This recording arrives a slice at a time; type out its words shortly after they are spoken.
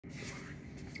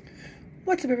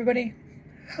What's up, everybody?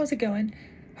 How's it going?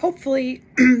 Hopefully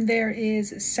there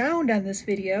is sound on this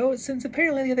video, since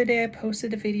apparently the other day I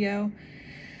posted a video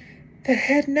that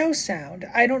had no sound.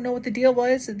 I don't know what the deal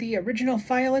was. The original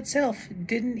file itself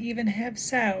didn't even have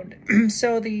sound.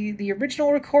 So the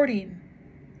original recording,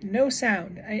 no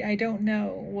sound. I don't know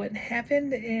what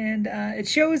happened, and it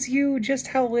shows you just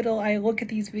how little I look at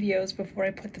these videos before I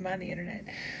put them on the internet.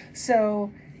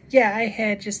 So yeah, I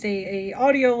had just a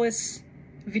audioless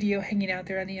video hanging out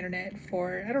there on the internet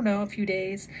for, I don't know, a few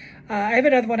days. I have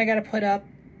another one I gotta put up.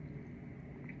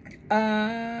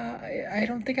 I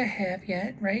don't think I have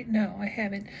yet, right? No, I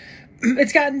haven't.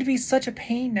 It's gotten to be such a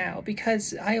pain now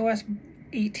because iOS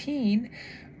 18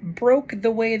 broke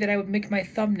the way that I would make my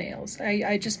thumbnails.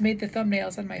 I just made the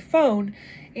thumbnails on my phone,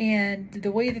 and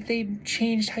the way that they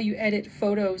changed how you edit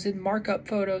photos and markup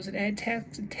photos and add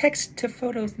text to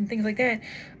photos and things like that,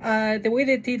 the way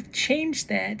that they've changed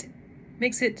that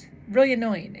makes it really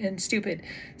annoying and stupid.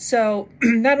 So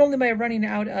not only am I running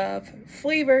out of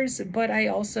flavors, but I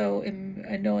also am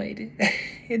annoyed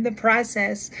in the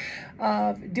process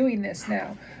of doing this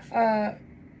now.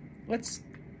 That's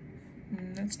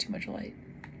too much light.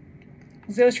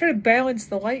 So I was trying to balance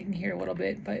the light in here a little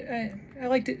bit, but I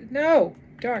liked it. No,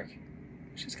 dark.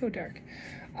 Let's just go dark.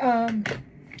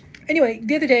 Anyway,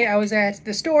 the other day I was at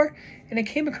the store and I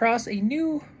came across a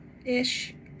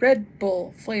new-ish Red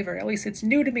Bull flavor. At least it's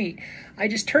new to me. I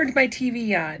just turned my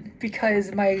TV on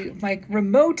because my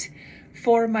remote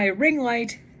for my ring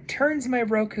light turns my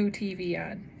Roku TV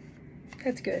on.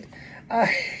 That's good. I'm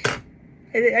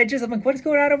like, what's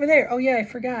going on over there? Oh yeah, I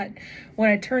forgot. When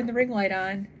I turn the ring light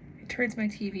on, it turns my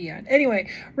TV on.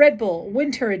 Anyway, Red Bull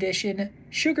Winter Edition,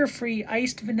 sugar-free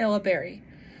iced vanilla berry.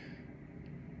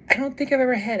 I don't think I've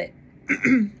ever had it.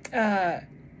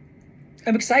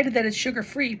 I'm excited that it's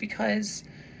sugar-free because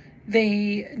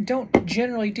they don't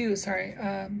generally do, sorry,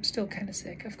 I'm still kind of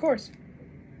sick, of course.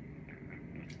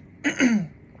 When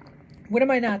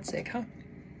am I not sick, huh?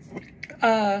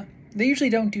 They usually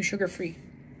don't do sugar-free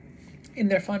in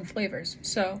their fun flavors.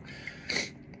 So,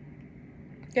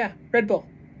 yeah, Red Bull.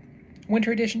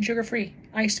 Winter Edition sugar-free,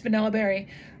 iced vanilla berry.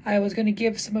 I was going to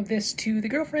give some of this to the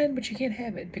girlfriend, but she can't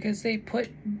have it because they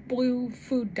put blue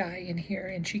food dye in here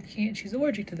and she can't, she's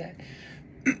allergic to that.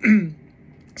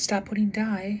 Stop putting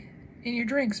dye in your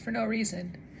drinks for no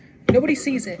reason. Nobody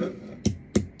sees it.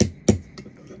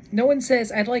 No one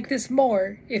says, I'd like this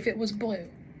more if it was blue.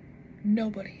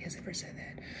 Nobody has ever said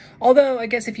that. Although, I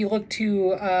guess if you look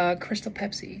to Crystal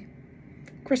Pepsi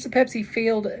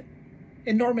failed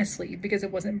enormously because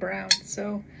it wasn't brown.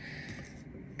 So,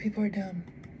 people are dumb.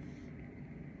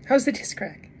 How's the disc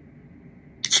crack?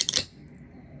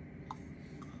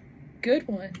 Good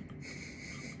one.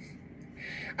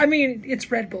 I mean,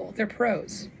 it's Red Bull. They're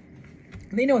pros.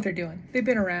 They know what they're doing. They've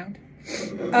been around.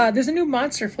 There's a new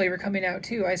Monster flavor coming out,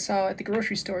 too. I saw at the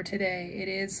grocery store today. It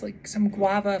is like some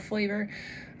guava flavor.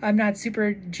 I'm not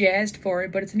super jazzed for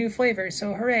it, but it's a new flavor,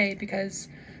 so hooray, because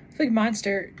I think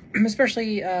Monster,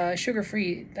 especially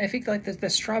sugar-free, I think like the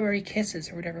Strawberry Kisses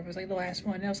or whatever was like the last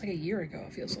one. That was like a year ago,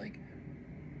 it feels like.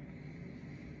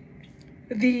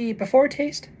 The before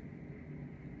taste?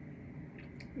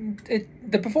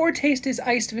 The before taste is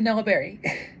iced vanilla berry.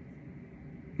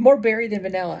 More berry than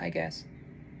vanilla, I guess.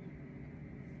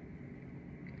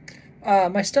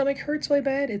 My stomach hurts way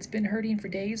bad. It's been hurting for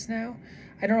days now.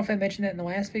 I don't know if I mentioned that in the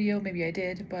last video. Maybe I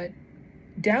did, but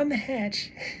down the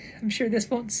hatch. I'm sure this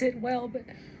won't sit well, but...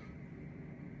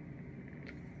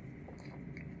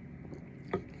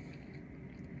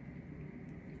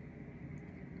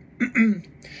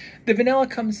 The vanilla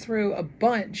comes through a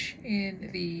bunch in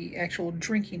the actual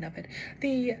drinking of it.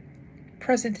 The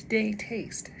present day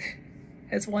taste,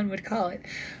 as one would call it.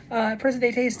 Present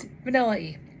day taste,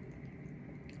 vanilla-y.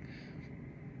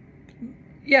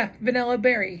 Yeah, vanilla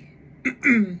berry.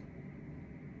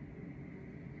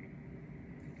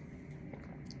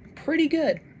 Pretty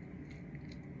good.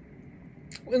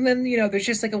 And then, you know, there's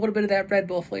just like a little bit of that Red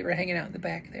Bull flavor hanging out in the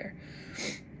back there.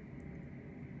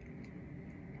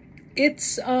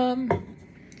 It's,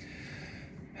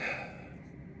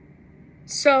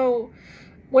 so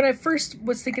when I first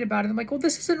was thinking about it, I'm like, well,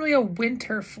 this isn't really a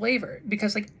winter flavor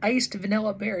because like iced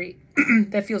vanilla berry,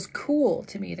 that feels cool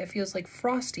to me. That feels like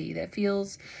frosty. That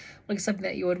feels like something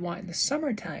that you would want in the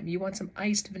summertime. You want some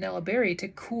iced vanilla berry to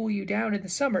cool you down in the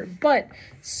summer. But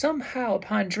somehow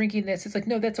upon drinking this, it's like,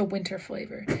 no, that's a winter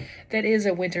flavor. That is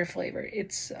a winter flavor.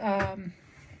 It's, the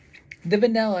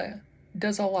vanilla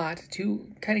does a lot to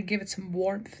kind of give it some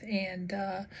warmth and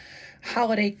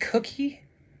holiday cookie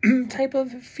type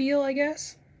of feel, I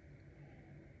guess.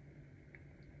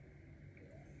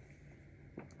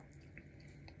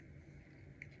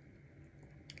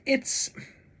 it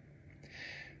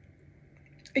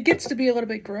gets to be a little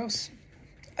bit gross.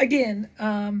 Again,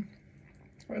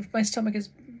 my stomach has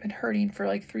been hurting for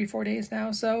like 3-4 days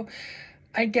now, so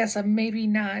I guess I'm maybe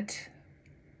not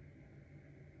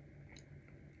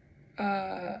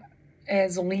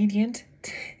as lenient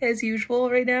as usual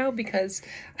right now because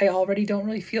I already don't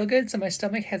really feel good, so my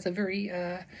stomach has a very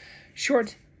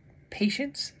short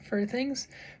patience for things.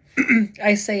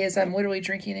 I say as I'm literally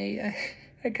drinking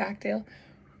a cocktail.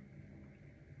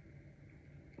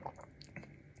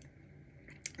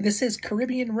 This is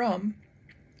Caribbean rum,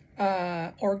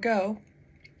 Orgo,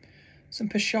 some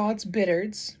Peychaud's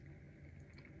bitters,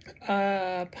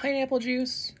 pineapple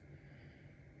juice,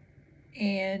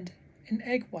 and an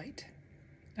egg white.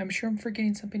 I'm sure I'm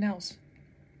forgetting something else,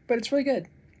 but it's really good.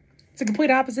 It's the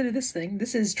complete opposite of this thing.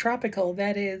 This is tropical,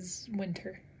 that is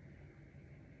winter.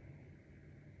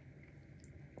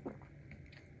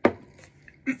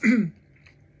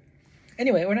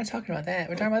 Anyway, we're not talking about that.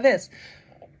 We're talking about this.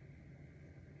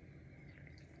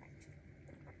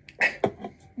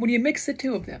 When you mix the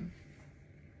two of them,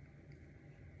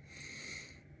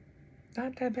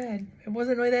 not that bad. It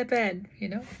wasn't really that bad, you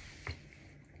know?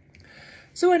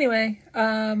 So anyway,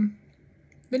 the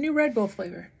new Red Bull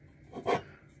flavor.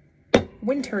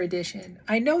 Winter edition.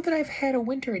 I know that I've had a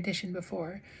winter edition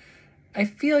before. I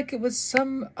feel like it was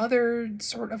some other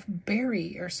sort of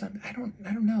berry or something. I don't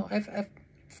know. I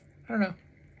don't know.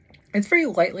 It's very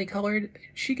lightly colored.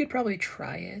 She could probably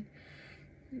try it.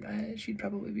 She'd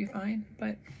probably be fine.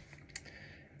 But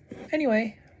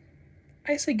anyway,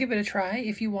 I say give it a try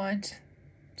if you want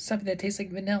something that tastes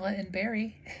like vanilla and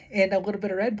berry and a little bit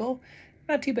of Red Bull.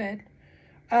 Not too bad.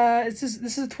 This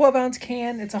is a 12-ounce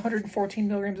can. It's 114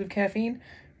 milligrams of caffeine.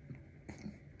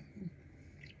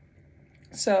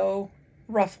 So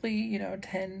roughly,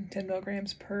 10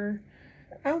 milligrams per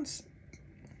ounce.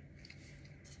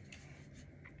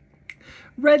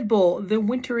 Red Bull, the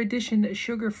winter edition,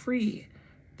 sugar-free.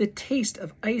 The taste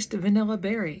of iced vanilla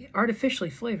berry,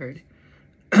 artificially flavored.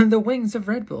 The wings of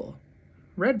Red Bull.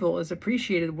 Red Bull is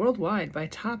appreciated worldwide by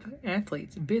top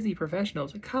athletes, busy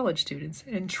professionals, college students,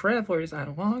 and travelers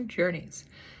on long journeys.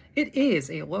 It is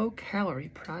a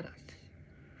low-calorie product.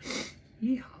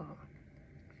 Yeehaw.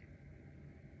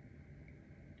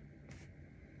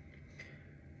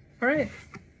 All right.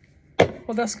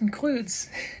 Well, thus concludes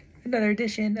another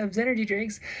edition of Zenergi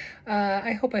Drinks.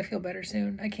 I hope I feel better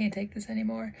soon. I can't take this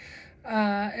anymore.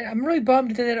 I'm really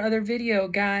bummed that other video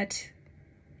got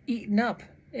eaten up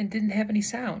and didn't have any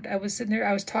sound. I was sitting there,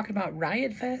 I was talking about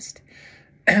Riot Fest.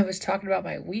 I was talking about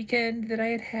my weekend that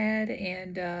I had,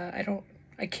 and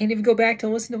I can't even go back to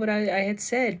listen to what I had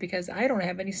said because I don't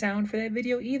have any sound for that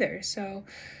video either. So,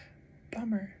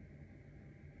 bummer.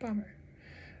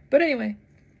 But anyway,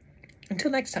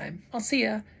 until next time, I'll see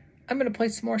ya. I'm going to play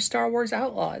some more Star Wars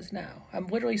Outlaws now. I'm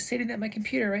literally sitting at my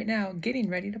computer right now getting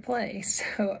ready to play.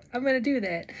 So I'm going to do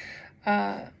that.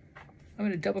 I'm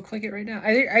going to double click it right now.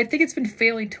 I think it's been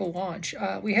failing to launch.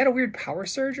 We had a weird power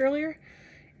surge earlier.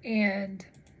 And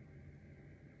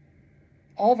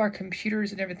all of our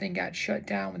computers and everything got shut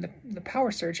down when the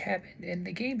power surge happened. And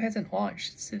the game hasn't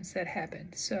launched since that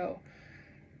happened. So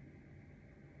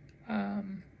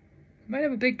might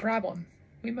have a big problem.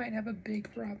 We might have a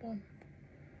big problem.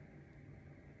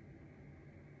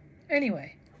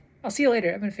 Anyway, I'll see you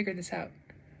later. I'm going to figure this out.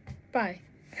 Bye.